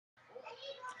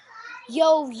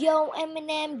Yo,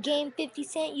 Eminem, game 50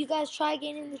 Cent. You guys try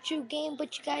getting in the true game,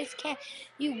 but you guys can't.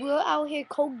 We're out here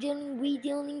coke dealing, weed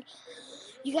dealing.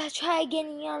 You guys try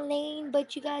getting in your lane,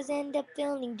 but you guys end up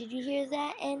failing. Did you hear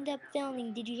that? End up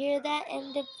failing. Did you hear that?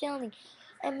 End up failing.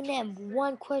 Eminem,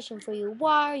 one question for you.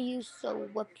 Why are you so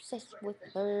obsessed with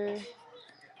her?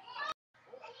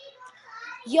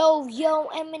 Yo,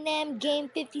 Eminem, game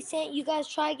 50 Cent. You guys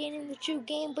try getting in the true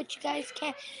game, but you guys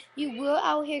can't. We're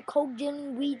out here coke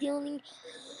dealing, weed dealing.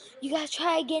 You guys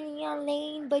try getting in your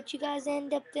lane, but you guys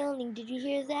end up failing. Did you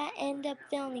hear that? End up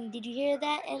failing. Did you hear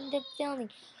that? End up failing.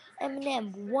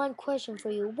 Eminem, one question for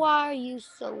you. Why are you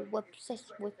so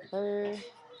obsessed with her?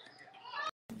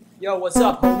 Yo, what's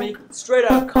up, homie? Straight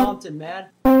out of Compton, man.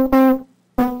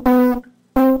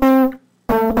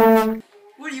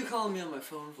 What are you calling me on my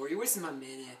phone for? You're wasting my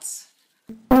minutes.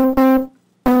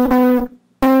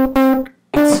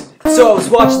 So I was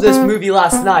watching this movie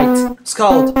last night. It's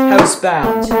called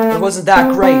Housebound. It wasn't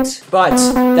that great, but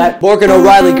that Morgan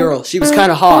O'Reilly girl, she was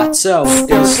kind of hot, so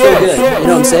it was still good. You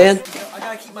know what I'm saying? I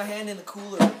gotta keep my hand in the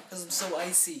cooler because I'm so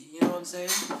icy. You know what I'm saying?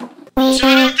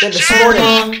 Then this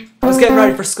morning, I was getting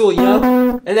ready for school, you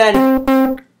know? And then, you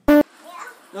know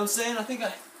what I'm saying? I think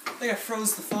I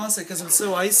froze the faucet because I'm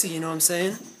so icy, you know what I'm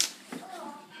saying?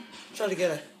 Try to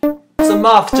get some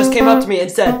muff just came up to me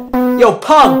and said, "Yo,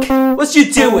 punk, what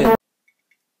you doing?"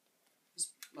 It's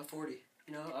my 40,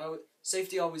 you know?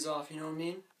 Safety always off, you know what I mean?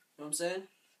 You know what I'm saying?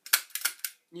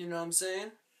 You know what I'm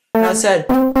saying? And I said,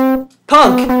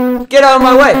 "Punk, get out of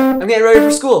my way. I'm getting ready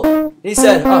for school." And he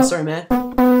said, "Oh, sorry, man."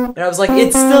 And I was like,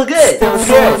 "It's still good." Oh,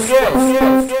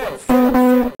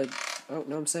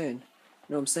 know what I'm saying?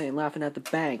 Know what I'm saying? Laughing at the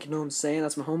bank. You know what I'm saying?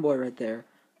 That's my homeboy right there.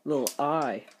 Little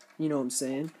eye. You know what I'm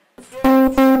saying?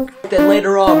 Then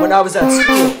later on, when I was at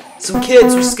school, some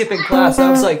kids were skipping class. And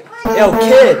I was like, "Yo,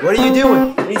 kid, what are you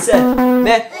doing?" And he said,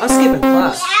 "Man, I'm skipping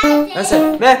class." And I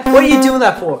said, "Man, what are you doing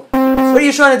that for? What are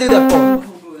you trying to do that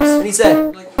for?" And he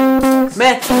said,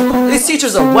 "Man, these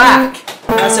teachers are whack."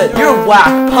 And I said, "You're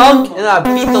whack, punk!" And I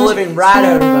beat the living rat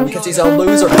out of him because he's a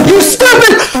loser. You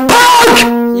stupid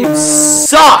punk! You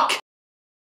suck!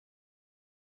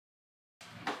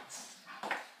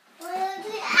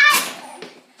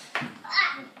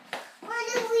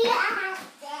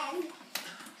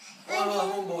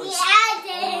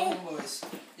 Homeboys.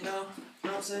 You know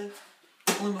what I'm saying?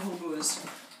 Only my homeboys.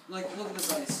 Like, look at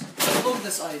this ice. Look at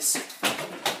this ice.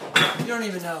 You don't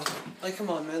even know. Like, come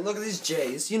on, man. Look at these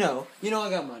J's. You know I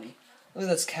got money. Look at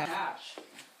this cash.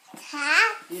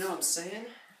 Cat? You know what I'm saying?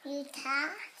 You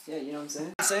cat? Yeah, you know what I'm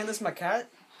saying? I'm saying this is my cat.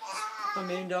 My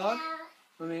main dog.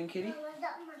 My main kitty.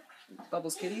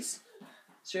 Bubbles kitties.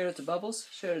 Shout out to Bubbles.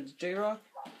 Shout out to J-Rock.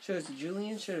 Shout out to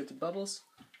Julian. Shout out to Bubbles.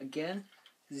 Again.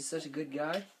 Because he's such a good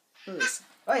guy. Look at this.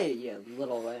 Oh yeah,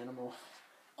 little animal.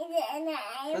 Is it an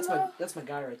animal? That's my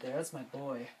guy right there. That's my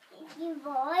boy. You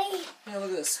boy? Yeah, look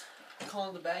at this.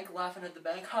 Calling the bank, laughing at the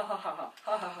bank. Ha ha ha ha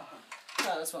ha ha ha.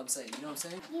 Yeah, that's what I'm saying. You know what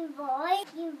I'm saying? You boy?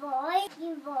 You boy?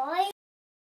 You boy?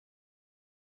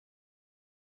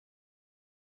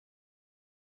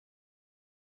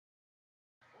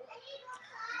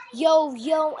 Yo,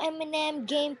 Eminem,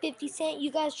 game 50 Cent. You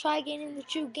guys try getting in the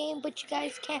true game, but you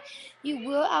guys can't.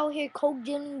 We're out here coke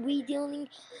dealing, weed dealing.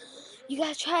 You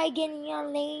guys try getting in your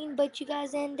lane, but you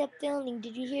guys end up failing.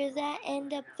 Did you hear that?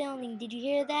 End up failing. Did you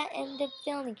hear that? End up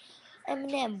failing.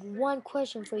 Eminem, one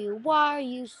question for you. Why are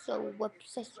you so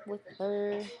obsessed with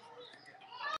her?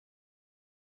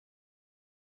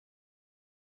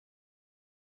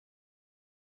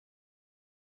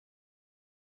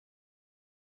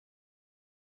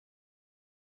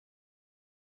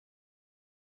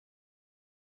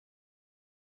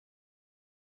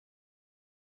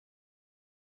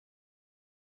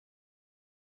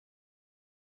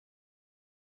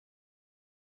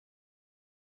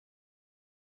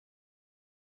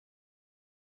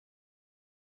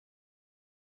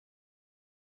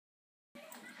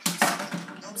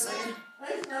 I'm saying?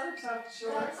 There's another talk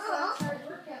short. Oh, it's hard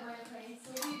work at my place.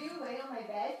 So what do you do? Lay on my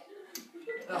bed?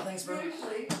 Oh, thanks, bro.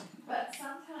 Usually. But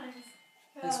sometimes,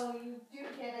 you do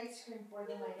get ice cream for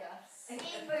them, I guess.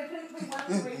 But I typically want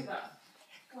to wake up.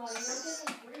 Well, you're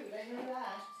getting fruit. I know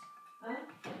that. Huh?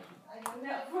 I know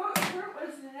that. Fruit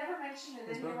was never mentioned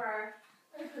in any of our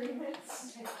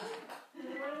agreements. We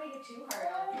don't want to make it too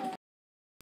hard.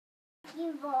 You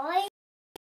boy?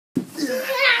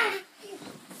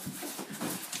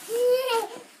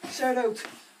 Shout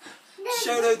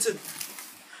out to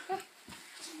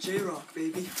J-Rock,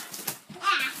 baby.